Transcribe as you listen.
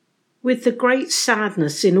With the great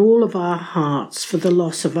sadness in all of our hearts for the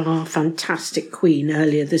loss of our fantastic Queen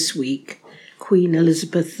earlier this week, Queen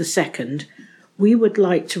Elizabeth II, we would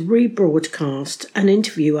like to rebroadcast an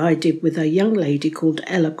interview I did with a young lady called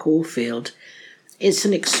Ella Caulfield. It's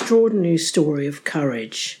an extraordinary story of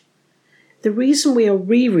courage. The reason we are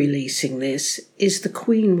re-releasing this is the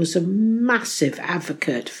Queen was a massive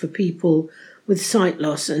advocate for people with sight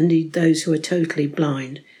loss and indeed those who are totally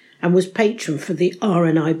blind, and was patron for the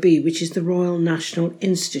RNIB, which is the Royal National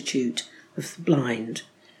Institute of the Blind.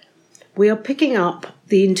 We are picking up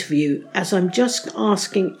the interview as I'm just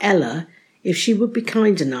asking Ella if she would be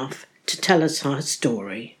kind enough to tell us her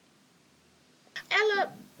story.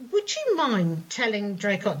 Ella, would you mind telling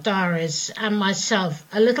Draycott Diaries and myself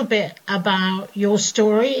a little bit about your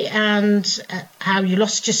story and how you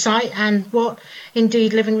lost your sight and what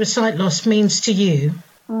indeed living with sight loss means to you?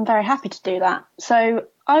 I'm very happy to do that. So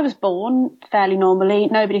I was born fairly normally.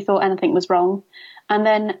 Nobody thought anything was wrong. And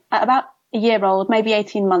then at about a year old, maybe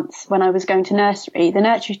 18 months, when I was going to nursery, the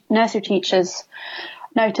nursery teachers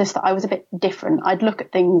noticed that I was a bit different. I'd look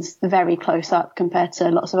at things very close up compared to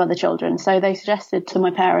lots of other children. So they suggested to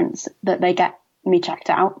my parents that they get me checked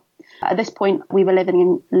out. At this point, we were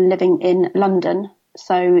living in London.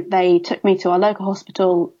 So they took me to our local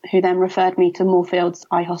hospital, who then referred me to Moorfields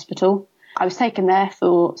Eye Hospital. I was taken there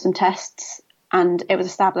for some tests, and it was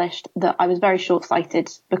established that I was very short-sighted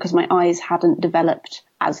because my eyes hadn't developed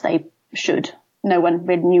as they should. No one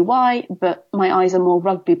really knew why, but my eyes are more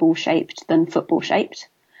rugby ball shaped than football shaped.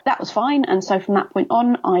 That was fine, and so from that point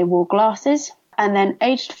on, I wore glasses. And then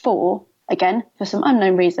aged 4, again, for some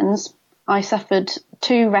unknown reasons, I suffered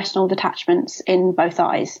 2 retinal detachments in both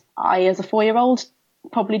eyes. I, as a 4-year-old,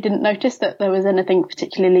 probably didn't notice that there was anything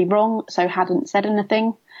particularly wrong, so hadn't said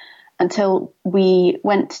anything, until we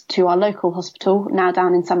went to our local hospital, now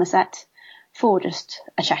down in Somerset, for just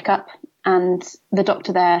a checkup. And the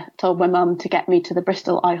doctor there told my mum to get me to the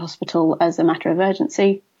Bristol Eye Hospital as a matter of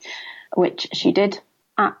urgency, which she did.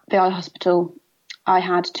 At the eye hospital, I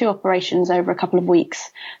had 2 operations over a couple of weeks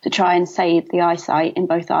to try and save the eyesight in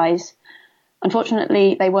both eyes.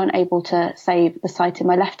 Unfortunately, they weren't able to save the sight in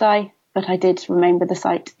my left eye, but I did remain with the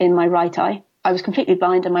sight in my right eye. I was completely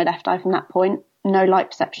blind in my left eye from that point. No light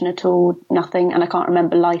perception at all, nothing, and I can't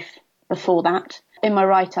remember life before that. In my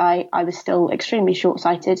right eye, I was still extremely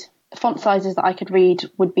short-sighted. Font sizes that I could read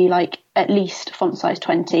would be like at least font size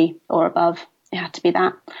 20 or above. It had to be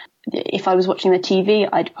that. If I was watching the TV,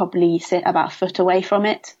 I'd probably sit about a foot away from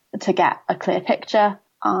it to get a clear picture.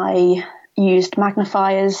 I used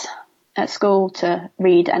magnifiers at school to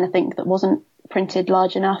read anything that wasn't printed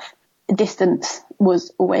large enough. Distance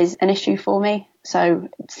was always an issue for me, so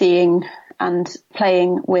seeing and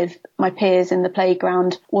playing with my peers in the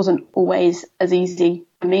playground wasn't always as easy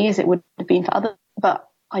for me as it would have been for others. But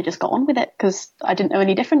I just got on with it because I didn't know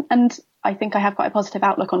any different. And I think I have quite a positive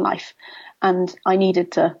outlook on life. And I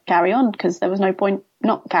needed to carry on because there was no point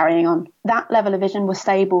not carrying on. That level of vision was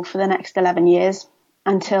stable for the next 11 years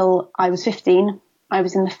until I was 15. I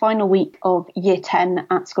was in the final week of year 10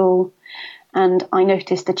 at school, and I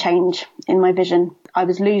noticed a change in my vision. I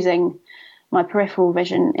was losing my peripheral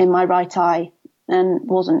vision in my right eye and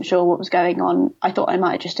wasn't sure what was going on. I thought I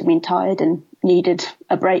might have just have been tired and needed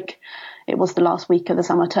a break. It was the last week of the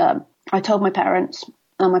summer term. I told my parents,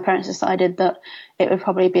 and my parents decided that it would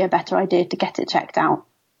probably be a better idea to get it checked out.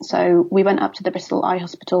 So we went up to the Bristol Eye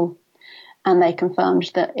Hospital, and they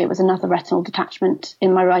confirmed that it was another retinal detachment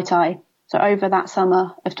in my right eye. So over that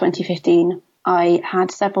summer of 2015, I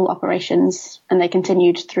had several operations, and they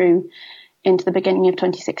continued through into the beginning of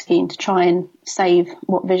 2016 to try and save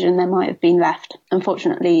what vision there might have been left.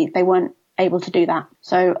 Unfortunately, they weren't able to do that.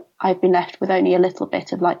 So I've been left with only a little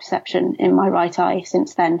bit of light perception in my right eye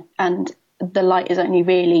since then. And the light is only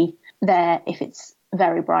really there if it's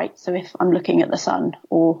very bright. So if I'm looking at the sun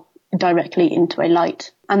or directly into a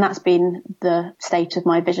light. And that's been the state of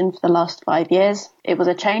my vision for the last 5 years. It was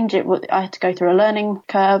a change. I had to go through a learning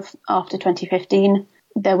curve after 2015.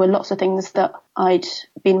 There were lots of things that I'd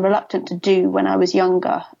been reluctant to do when I was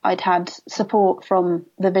younger. I'd had support from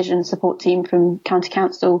the vision support team from County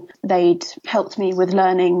Council. They'd helped me with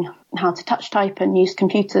learning how to touch type and use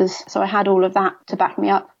computers. So I had all of that to back me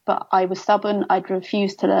up. But I was stubborn. I'd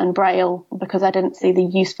refused to learn Braille because I didn't see the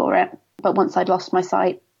use for it. But once I'd lost my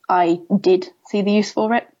sight, I did see the use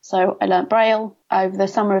for it. So I learnt Braille over the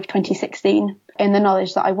summer of 2016 in the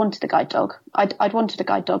knowledge that I wanted a guide dog. I'd wanted a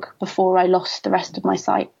guide dog before I lost the rest of my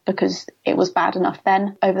sight because it was bad enough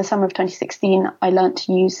then. Over the summer of 2016, I learnt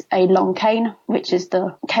to use a long cane, which is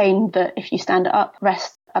the cane that if you stand it up,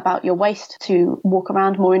 rests about your waist to walk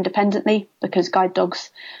around more independently, because guide dogs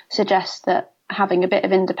suggest that having a bit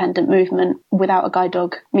of independent movement without a guide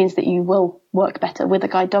dog means that you will work better with a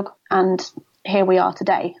guide dog. And here we are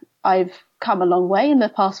today. I've come a long way in the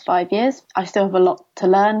past 5 years. I still have a lot to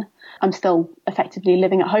learn. I'm still effectively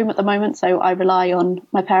living at home at the moment, so I rely on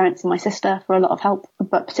my parents and my sister for a lot of help.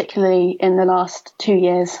 But particularly in the last 2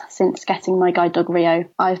 years since getting my guide dog Rio,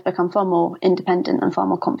 I've become far more independent and far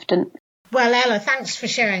more confident. Well, Ella, thanks for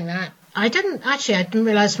sharing that. I didn't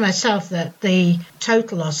realise myself that the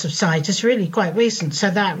total loss of sight is really quite recent. So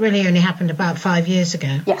that really only happened about 5 years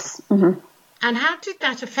ago. Yes. Mm-hmm. And how did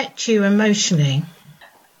that affect you emotionally?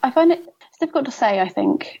 I find it's difficult to say, I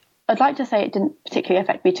think. I'd like to say it didn't particularly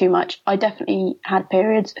affect me too much. I definitely had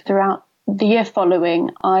periods throughout the year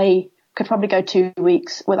following. I could probably go 2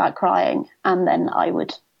 weeks without crying, and then I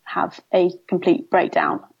would have a complete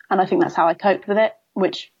breakdown. And I think that's how I coped with it,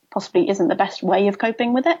 which possibly isn't the best way of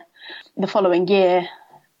coping with it. The following year,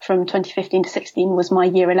 from 2015 to 16, was my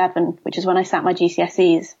year 11, which is when I sat my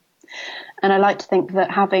GCSEs. And I like to think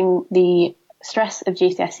that having the stress of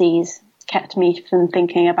GCSEs kept me from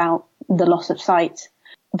thinking about the loss of sight.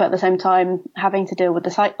 But at the same time, having to deal with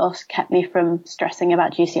the sight loss kept me from stressing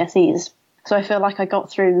about GCSEs. So I feel like I got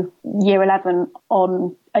through year 11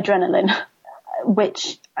 on adrenaline,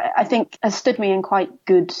 which I think has stood me in quite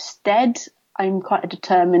good stead. I'm quite a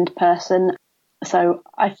determined person, so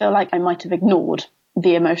I feel like I might have ignored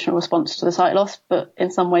the emotional response to the sight loss, but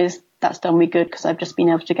in some ways that's done me good because I've just been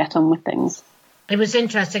able to get on with things. It was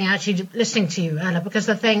interesting actually listening to you, Ella, because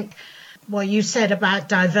I think what you said about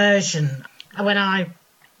diversion, when I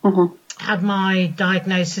had my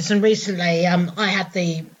diagnosis, and recently I had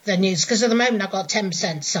the news, because at the moment I've got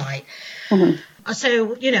 10% sight.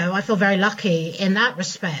 So, I feel very lucky in that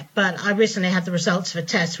respect, but I recently had the results of a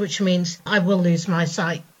test, which means I will lose my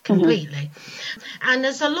sight completely. And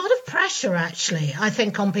there's a lot of pressure, actually, I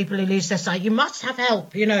think, on people who lose their sight. You must have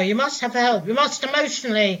help, you must have help. You must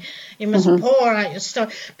emotionally, you must pour out your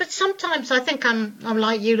story. But sometimes I think I'm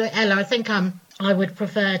like you, Ella, I think I would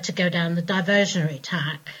prefer to go down the diversionary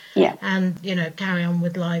tack and, carry on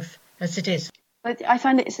with life as it is. I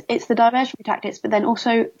find it's the diversionary tactics, but then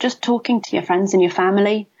also just talking to your friends and your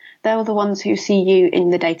family. They're the ones who see you in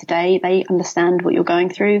the day-to-day. They understand what you're going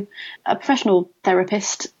through. A professional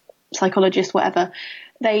therapist, psychologist, whatever,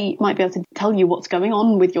 they might be able to tell you what's going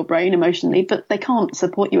on with your brain emotionally, but they can't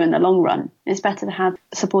support you in the long run. It's better to have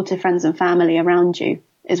supportive friends and family around you,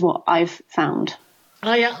 is what I've found.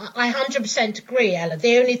 I 100% agree, Ella.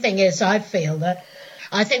 The only thing is I feel that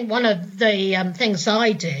I think one of the things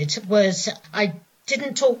I did was I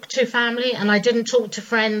didn't talk to family and I didn't talk to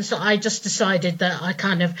friends. I just decided that I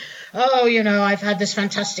kind of, I've had this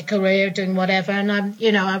fantastic career doing whatever, and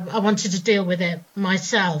I wanted to deal with it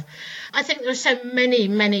myself. I think there's so many,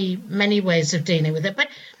 many, many ways of dealing with it. But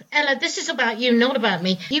Ella, this is about you, not about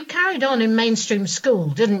me. You carried on in mainstream school,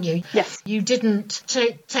 didn't you? Yes. You didn't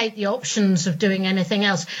take the options of doing anything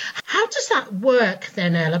else. How does that work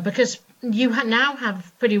then, Ella? Because you now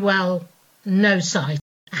have pretty well no sight.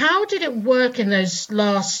 How did it work in those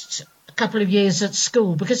last couple of years at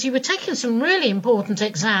school? Because you were taking some really important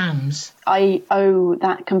exams. I owe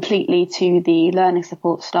that completely to the learning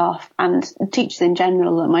support staff and teachers in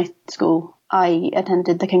general at my school. I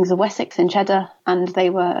attended the Kings of Wessex in Cheddar, and they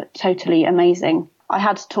were totally amazing. I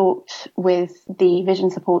had talked with the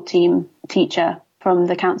vision support team teacher from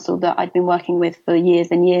the council that I'd been working with for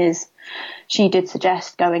years and years. She did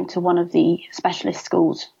suggest going to one of the specialist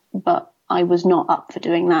schools, but I was not up for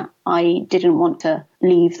doing that. I didn't want to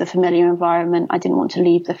leave the familiar environment. I didn't want to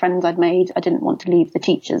leave the friends I'd made. I didn't want to leave the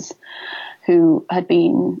teachers who had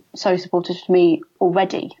been so supportive to me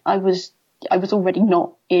already. I was already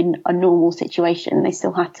not in a normal situation. They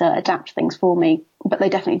still had to adapt things for me, but they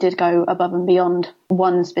definitely did go above and beyond.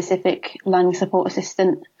 One specific learning support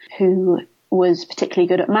assistant who was particularly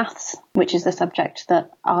good at maths, which is the subject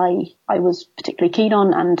that I was particularly keen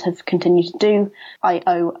on and have continued to do. I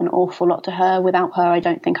owe an awful lot to her. Without her, I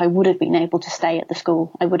don't think I would have been able to stay at the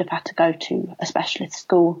school. I would have had to go to a specialist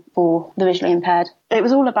school for the visually impaired. It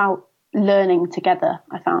was all about learning together,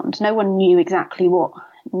 I found. No one knew exactly what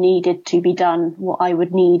needed to be done, what I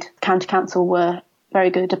would need. County Council were very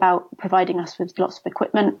good about providing us with lots of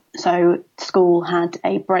equipment. So school had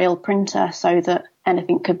a Braille printer so that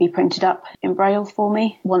anything could be printed up in Braille for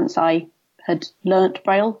me. Once I had learnt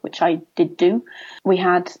Braille, which I did do, we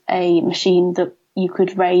had a machine that you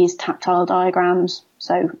could raise tactile diagrams.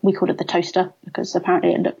 So we called it the toaster because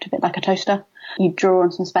apparently it looked a bit like a toaster. You'd draw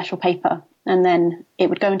on some special paper and then it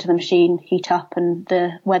would go into the machine, heat up, and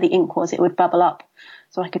where the ink was, it would bubble up.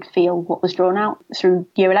 so I could feel what was drawn out. Through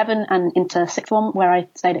year 11 and into sixth form, where I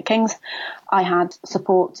stayed at King's, I had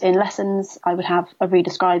support in lessons. I would have a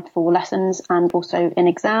reader scribe for lessons and also in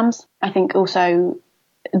exams. I think also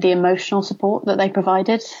the emotional support that they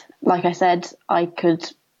provided. Like I said, I could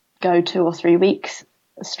go 2 or 3 weeks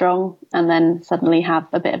strong and then suddenly have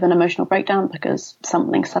a bit of an emotional breakdown because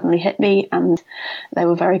something suddenly hit me, and they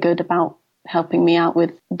were very good about helping me out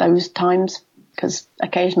with those times, because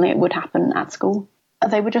occasionally it would happen at school.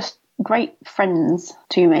 They were just great friends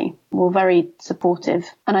to me, were very supportive,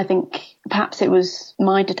 and I think perhaps it was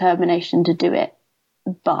my determination to do it,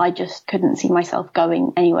 but I just couldn't see myself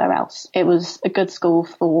going anywhere else. It was a good school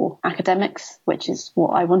for academics, which is what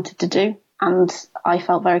I wanted to do. And I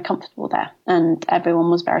felt very comfortable there, and everyone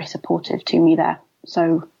was very supportive to me there.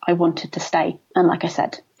 So I wanted to stay. And like I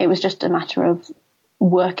said, it was just a matter of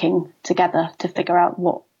working together to figure out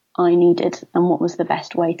what I needed and what was the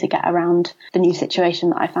best way to get around the new situation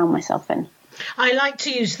that I found myself in. I like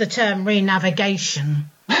to use the term re-navigation.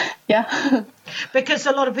 Yeah. Because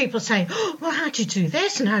a lot of people say, oh, well, how do you do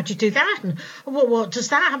this and how do you do that? And what does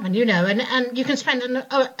that happen? You know, and you can spend an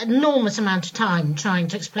enormous amount of time trying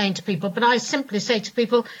to explain to people. But I simply say to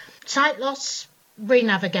people, sight loss,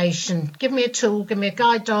 re-navigation, give me a tool, give me a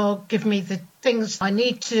guide dog, give me the things I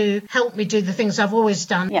need to help me do the things I've always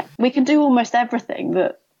done. Yeah, we can do almost everything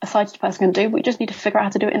that a sighted person can do. We just need to figure out how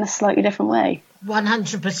to do it in a slightly different way.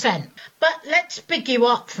 100%. But let's big you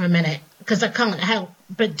up for a minute, because I can't help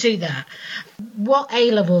but do that. What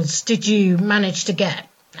A-levels did you manage to get?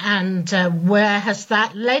 And where has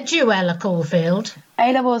that led you, Ella Caulfield?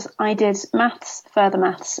 A-levels, I did maths, further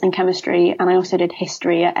maths and chemistry, and I also did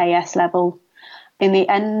history at AS level. In the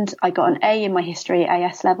end, I got an A in my history at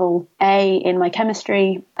AS level, A in my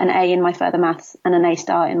chemistry, an A in my further maths, and an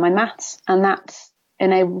A-star in my maths. And that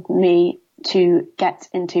enabled me to get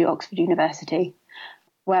into Oxford University,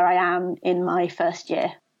 where I am in my first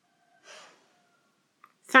year.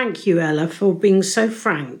 Thank you, Ella, for being so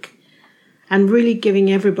frank and really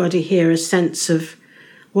giving everybody here a sense of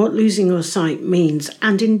what losing your sight means,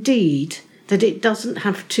 and indeed that it doesn't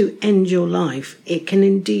have to end your life. It can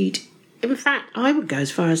indeed, in fact, I would go as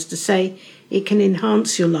far as to say it can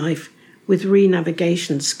enhance your life with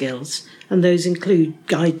re-navigation skills, and those include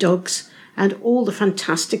guide dogs and all the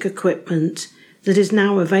fantastic equipment that is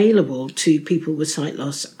now available to people with sight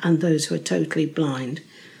loss and those who are totally blind.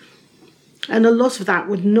 And a lot of that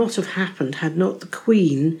would not have happened had not the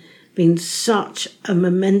Queen been such a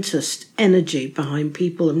momentous energy behind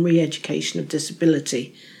people and re-education of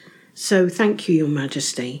disability. So thank you, Your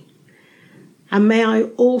Majesty. And may I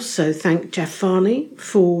also thank Jeff Farney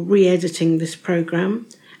for re-editing this programme,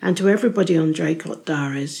 and to everybody on Draycott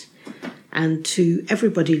Diaries, and to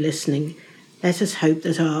everybody listening, let us hope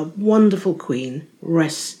that our wonderful Queen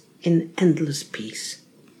rests in endless peace.